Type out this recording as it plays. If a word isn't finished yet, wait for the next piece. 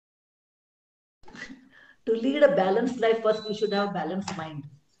To lead a balanced life, first you should have a balanced mind.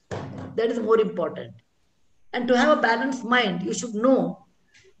 That is more important. And to have a balanced mind, you should know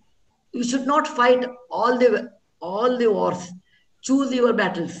you should not fight all the wars. Choose your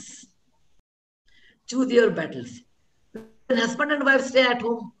battles. Choose your battles. When husband and wife stay at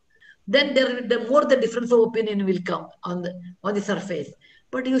home, then the more the difference of opinion will come on the surface.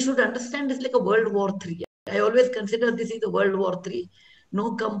 But you should understand it's like a World War III. I always consider this is a World War III.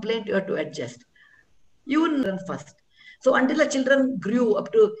 No complaint, you have to adjust. You learn first. So until the children grew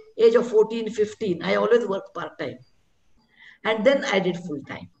up to age of 14, 15, I always worked part-time. And then I did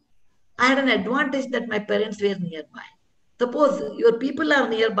full-time. I had an advantage that my parents were nearby. Suppose your people are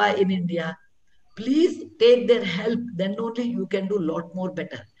nearby in India, please take their help, then only you can do a lot more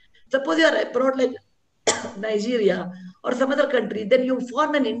better. Suppose you are abroad like Nigeria or some other country, then you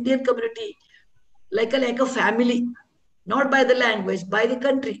form an Indian community like a family, not by the language, by the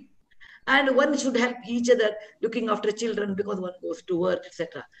country. And one should help each other looking after children because one goes to work,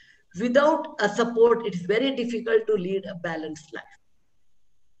 etc. Without a support, it is very difficult to lead a balanced life.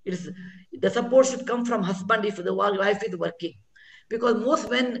 It is the support should come from husband if the wife is working. Because most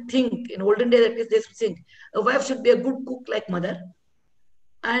men think in olden days, at least they think a wife should be a good cook like mother,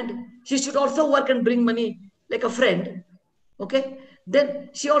 and she should also work and bring money like a friend. Okay, then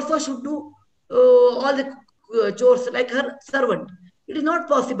she also should do all the chores like her servant. It is not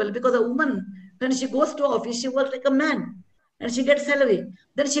possible because a woman, when she goes to office, she works like a man and she gets salary.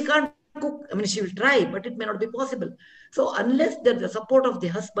 Then she can't cook. I mean, she will try, but it may not be possible. So unless there's the support of the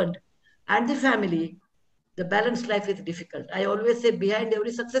husband and the family, the balanced life is difficult. I always say behind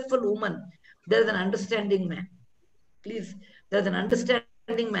every successful woman, there is an understanding man. Please, there's an understanding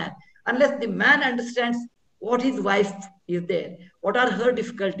man. Unless the man understands what his wife is there, what are her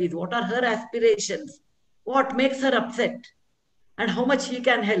difficulties, what are her aspirations, what makes her upset, and how much he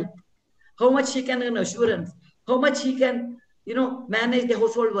can help, how much he can give assurance, how much he can, manage the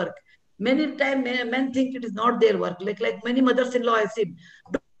household work. Many times men think it is not their work. Like many mothers-in-law I've seen.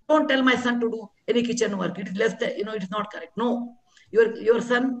 Don't tell my son to do any kitchen work. It is less than, it is not correct. No, your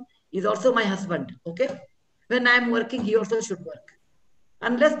son is also my husband. Okay, when I am working, he also should work.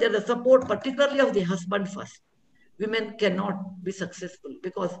 Unless there is a support, particularly of the husband first, women cannot be successful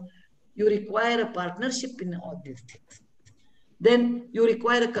because you require a partnership in all these things. Then you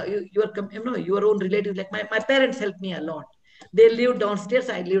require your own relatives. Like my parents helped me a lot. They lived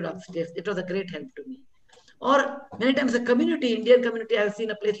downstairs, I lived upstairs. It was a great help to me. Or many times the community, Indian community, I've seen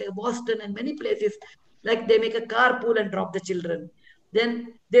a place like Boston and many places, like they make a carpool and drop the children.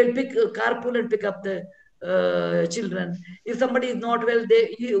 Then they'll pick a carpool and pick up the children. If somebody is not well,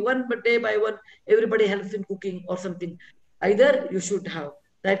 one day by one, everybody helps in cooking or something. Either you should have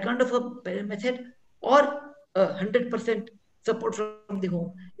that kind of a method or 100% support from the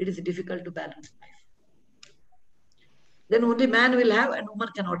home. It is difficult to balance life. Then only man will have and woman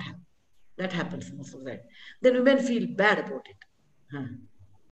cannot have. That happens most of the time. Then women feel bad about it.